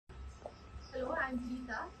I'm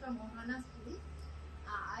Geeta from Ohana school.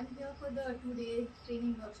 I'm here for the 2-day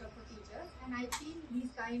training workshop for teachers, and I feel these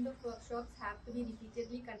kind of workshops have to be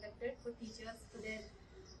repeatedly conducted for teachers for their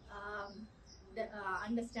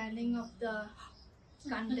understanding of the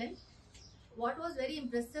content. What was very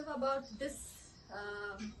impressive about this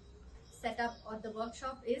setup or the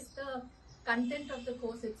workshop is the content of the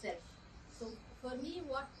course itself. So for me,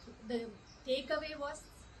 what the takeaway was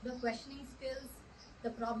the questioning skills, the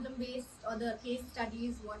problem based or the case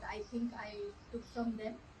studies, what I think I took from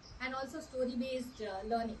them, and also story based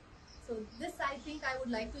learning. So this I think I would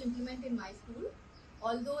like to implement in my school,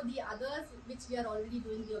 although the others which we are already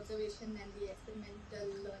doing, the observation and the experimental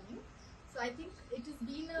learning. So I think it has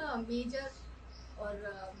been a major or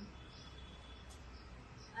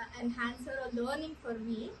enhancer or learning for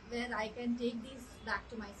me, where I can take these back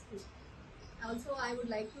to my school. Also, I would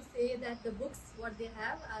like to say that the books what they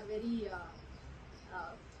have are very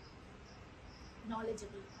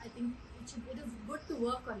knowledgeable. I think it is good to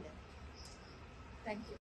work on them. Thank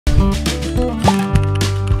you.